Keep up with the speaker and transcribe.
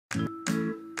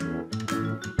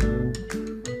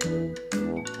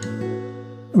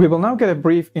We will now get a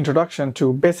brief introduction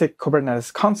to basic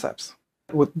Kubernetes concepts.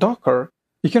 With Docker,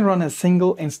 you can run a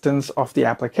single instance of the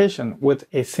application with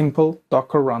a simple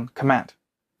docker run command.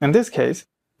 In this case,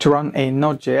 to run a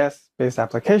Node.js-based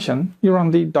application, you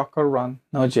run the docker run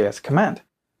Node.js command.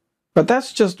 But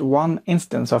that's just one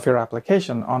instance of your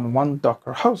application on one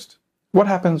Docker host. What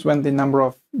happens when the number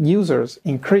of users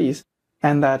increase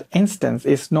and that instance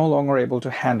is no longer able to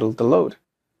handle the load?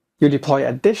 You deploy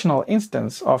additional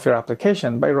instance of your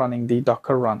application by running the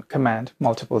docker run command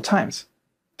multiple times.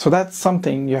 So that's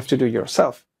something you have to do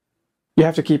yourself. You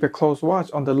have to keep a close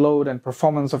watch on the load and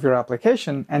performance of your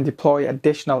application and deploy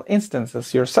additional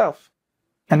instances yourself.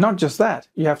 And not just that,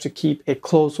 you have to keep a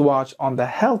close watch on the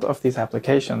health of these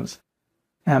applications.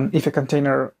 If a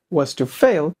container was to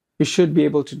fail, you should be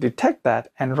able to detect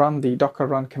that and run the docker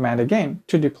run command again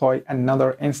to deploy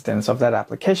another instance of that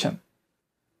application.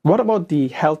 What about the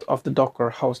health of the Docker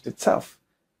host itself?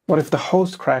 What if the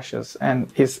host crashes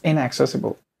and is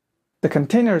inaccessible? The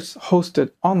containers hosted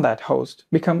on that host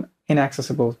become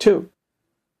inaccessible too.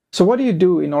 So what do you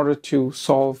do in order to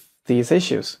solve these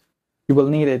issues? You will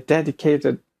need a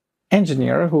dedicated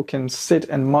engineer who can sit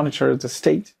and monitor the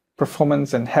state,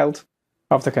 performance, and health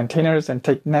of the containers and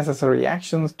take necessary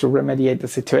actions to remediate the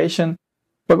situation.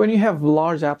 But when you have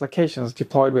large applications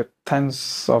deployed with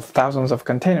tens of thousands of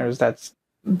containers, that's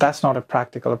not a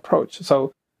practical approach.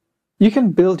 So you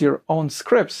can build your own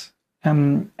scripts,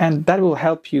 and that will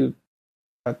help you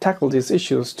tackle these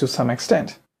issues to some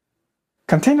extent.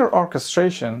 Container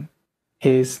orchestration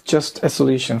is just a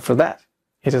solution for that.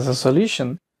 It is a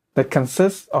solution that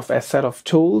consists of a set of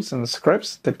tools and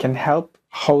scripts that can help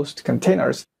host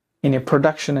containers in a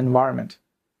production environment.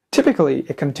 Typically,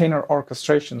 a container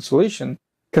orchestration solution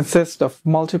consists of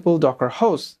multiple Docker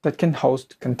hosts that can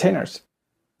host containers.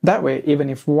 That way, even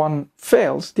if one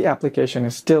fails, the application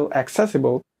is still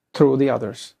accessible through the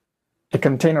others. A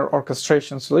container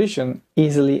orchestration solution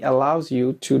easily allows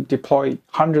you to deploy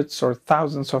hundreds or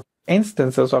thousands of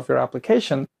instances of your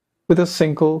application with a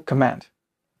single command.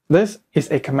 This is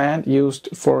a command used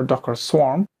for Docker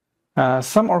Swarm.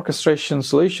 Some orchestration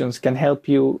solutions can help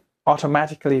you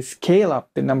automatically scale up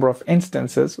the number of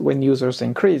instances when users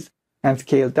increase and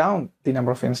scale down the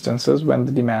number of instances when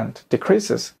the demand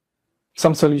decreases.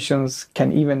 Some solutions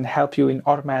can even help you in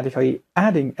automatically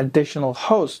adding additional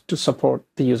hosts to support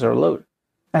the user load.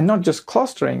 And not just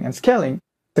clustering and scaling,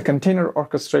 the container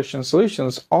orchestration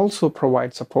solutions also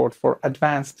provide support for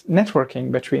advanced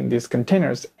networking between these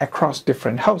containers across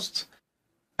different hosts.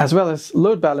 As well as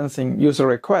load balancing user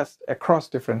requests across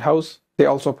different hosts, they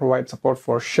also provide support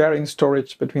for sharing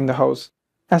storage between the hosts,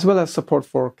 as well as support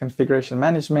for configuration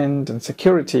management and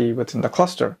security within the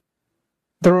cluster.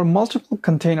 There are multiple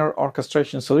container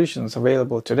orchestration solutions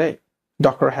available today.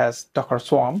 Docker has Docker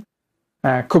Swarm,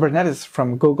 Kubernetes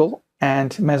from Google,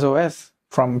 and MezOS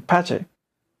from Apache.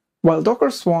 While Docker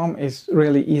Swarm is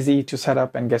really easy to set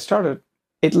up and get started,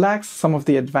 it lacks some of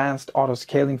the advanced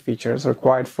auto-scaling features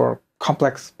required for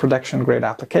complex production-grade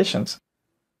applications.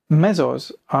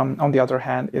 Mesos, on the other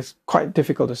hand, is quite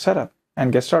difficult to set up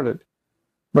and get started,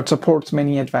 but supports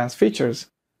many advanced features.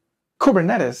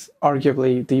 Kubernetes,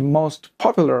 arguably the most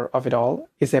popular of it all,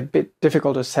 is a bit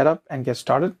difficult to set up and get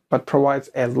started, but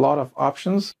provides a lot of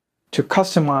options to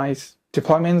customize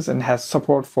deployments and has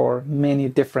support for many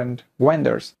different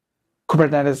vendors.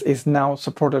 Kubernetes is now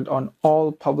supported on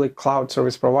all public cloud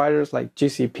service providers like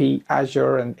GCP,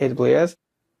 Azure, and AWS,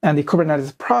 and the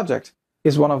Kubernetes project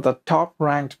is one of the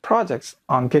top-ranked projects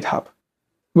on GitHub.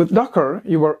 With Docker,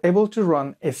 you were able to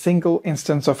run a single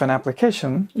instance of an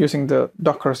application using the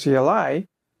Docker CLI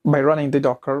by running the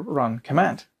docker run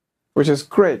command, which is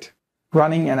great.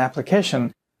 Running an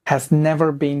application has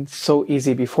never been so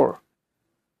easy before.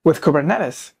 With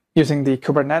Kubernetes, using the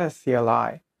Kubernetes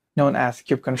CLI, known as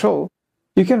Kubectl,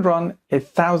 you can run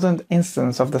 1,000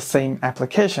 instances of the same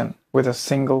application with a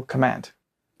single command.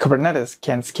 Kubernetes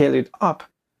can scale it up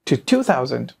to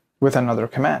 2,000 with another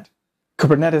command.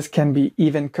 Kubernetes can be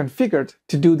even configured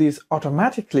to do this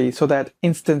automatically so that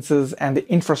instances and the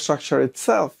infrastructure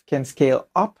itself can scale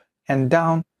up and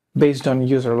down based on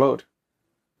user load.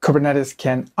 Kubernetes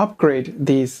can upgrade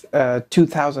these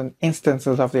 2,000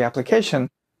 instances of the application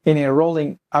in a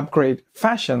rolling upgrade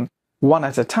fashion, one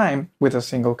at a time with a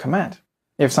single command.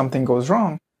 If something goes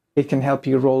wrong, it can help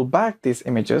you roll back these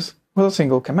images with a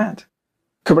single command.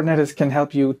 Kubernetes can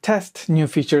help you test new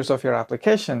features of your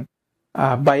application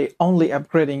by only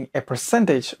upgrading a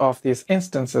percentage of these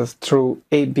instances through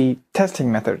A/B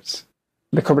testing methods.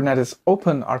 The Kubernetes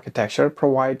open architecture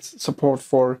provides support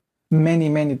for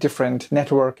many different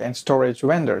network and storage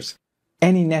vendors.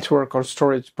 Any network or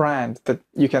storage brand that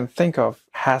you can think of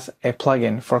has a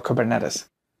plugin for Kubernetes.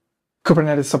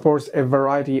 Kubernetes supports a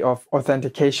variety of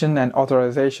authentication and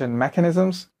authorization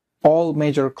mechanisms. All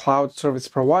major cloud service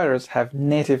providers have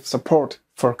native support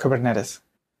for Kubernetes.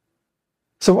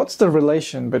 So what's the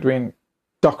relation between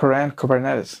Docker and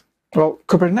Kubernetes? Well,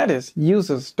 Kubernetes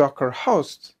uses Docker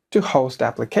hosts to host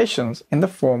applications in the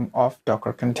form of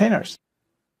Docker containers.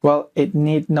 While it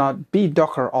need not be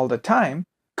Docker all the time,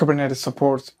 Kubernetes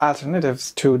supports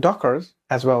alternatives to Docker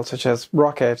as well, such as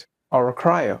Rocket or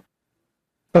CRI-O.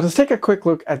 Let us take a quick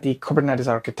look at the Kubernetes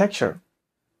architecture.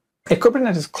 A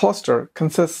Kubernetes cluster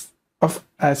consists of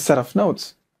a set of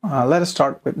nodes. Let us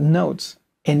start with nodes.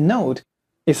 A node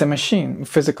is a machine,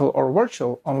 physical or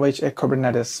virtual, on which the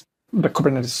Kubernetes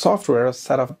software, a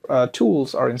set of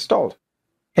tools are installed.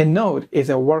 A node is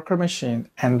a worker machine,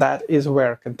 and that is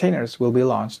where containers will be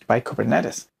launched by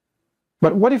Kubernetes.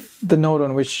 But what if the node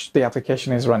on which the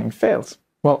application is running fails?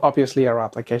 Well, obviously our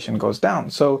application goes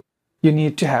down, so you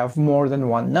need to have more than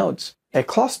one nodes. A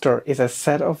cluster is a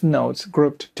set of nodes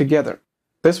grouped together.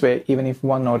 This way, even if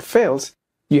one node fails,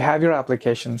 you have your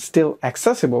application still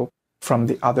accessible from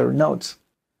the other nodes.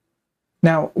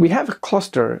 Now, we have a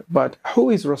cluster, but who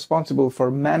is responsible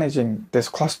for managing this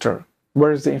cluster?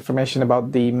 Where is the information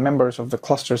about the members of the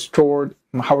cluster stored?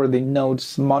 How are the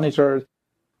nodes monitored?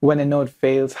 When a node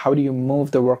fails, how do you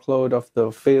move the workload of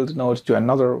the failed node to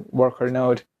another worker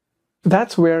node?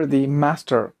 That's where the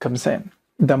master comes in.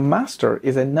 The master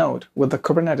is a node with the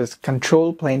Kubernetes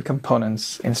control plane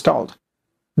components installed.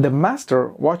 The master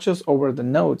watches over the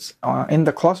nodes in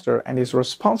the cluster and is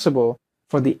responsible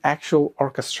for the actual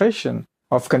orchestration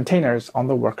of containers on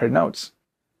the worker nodes.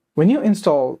 When you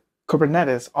install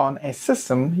Kubernetes on a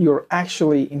system, you're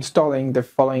actually installing the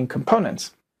following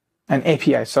components: an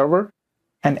API server,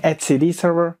 an etcd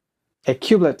server, a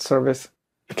kubelet service,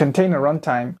 a container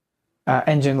runtime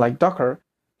engine like Docker,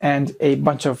 and a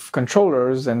bunch of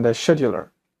controllers and a scheduler.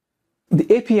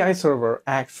 The API server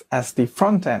acts as the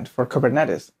front end for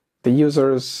Kubernetes. The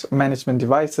users, management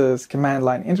devices, command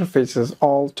line interfaces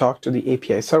all talk to the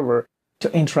API server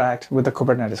to interact with the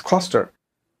Kubernetes cluster.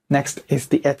 Next is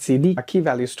the etcd key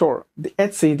value store. The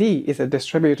etcd is a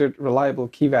distributed reliable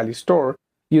key value store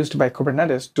used by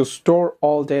Kubernetes to store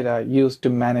all data used to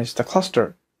manage the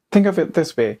cluster. Think of it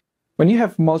this way. When you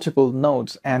have multiple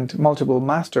nodes and multiple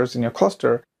masters in your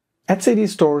cluster, etcd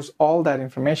stores all that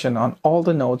information on all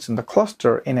the nodes in the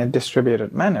cluster in a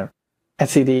distributed manner.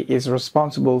 etcd is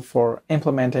responsible for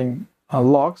implementing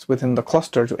logs within the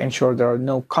cluster to ensure there are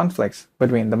no conflicts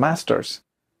between the masters.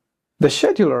 The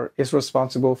scheduler is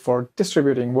responsible for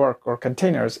distributing work or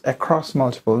containers across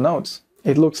multiple nodes.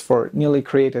 It looks for newly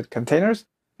created containers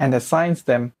and assigns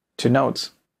them to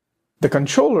nodes. The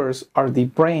controllers are the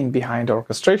brain behind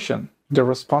orchestration. They're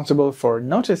responsible for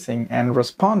noticing and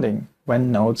responding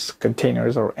when nodes,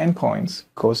 containers, or endpoints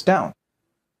goes down.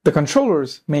 The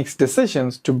controllers makes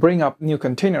decisions to bring up new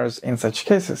containers in such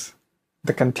cases.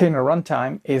 The container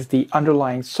runtime is the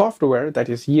underlying software that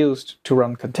is used to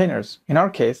run containers. In our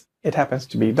case, it happens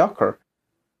to be Docker.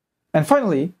 And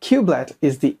finally, Kubelet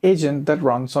is the agent that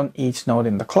runs on each node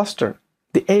in the cluster.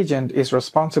 The agent is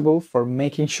responsible for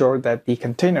making sure that the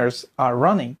containers are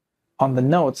running on the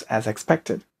nodes as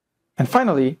expected. And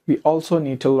finally, we also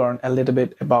need to learn a little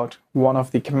bit about one of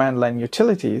the command line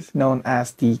utilities known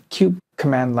as the Kube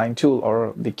command line tool,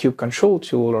 or the Kube control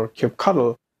tool, or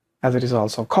Kubectl, as it is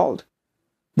also called.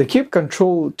 The Kube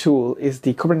control tool is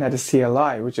the Kubernetes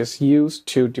CLI, which is used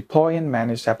to deploy and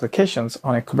manage applications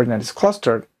on a Kubernetes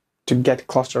cluster to get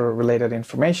cluster-related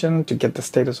information, to get the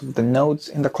status of the nodes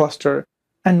in the cluster,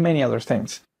 and many other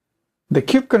things. The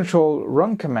kubectl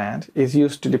run command is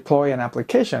used to deploy an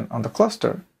application on the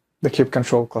cluster. The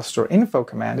kubectl cluster info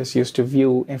command is used to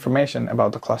view information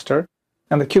about the cluster,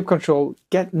 and the kubectl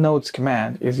get nodes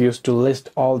command is used to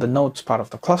list all the nodes part of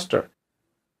the cluster.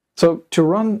 So to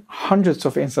run hundreds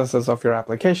of instances of your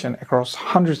application across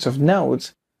hundreds of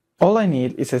nodes, all I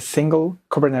need is a single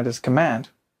Kubernetes command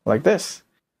like this.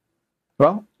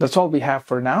 Well, that's all we have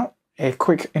for now. A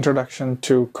quick introduction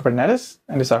to Kubernetes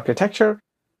and its architecture.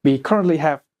 We currently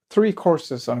have 3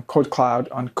 courses on KodeKloud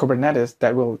on Kubernetes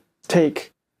that will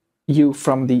take you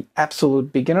from the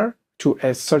absolute beginner to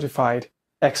a certified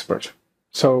expert.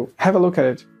 So have a look at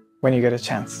it when you get a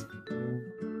chance.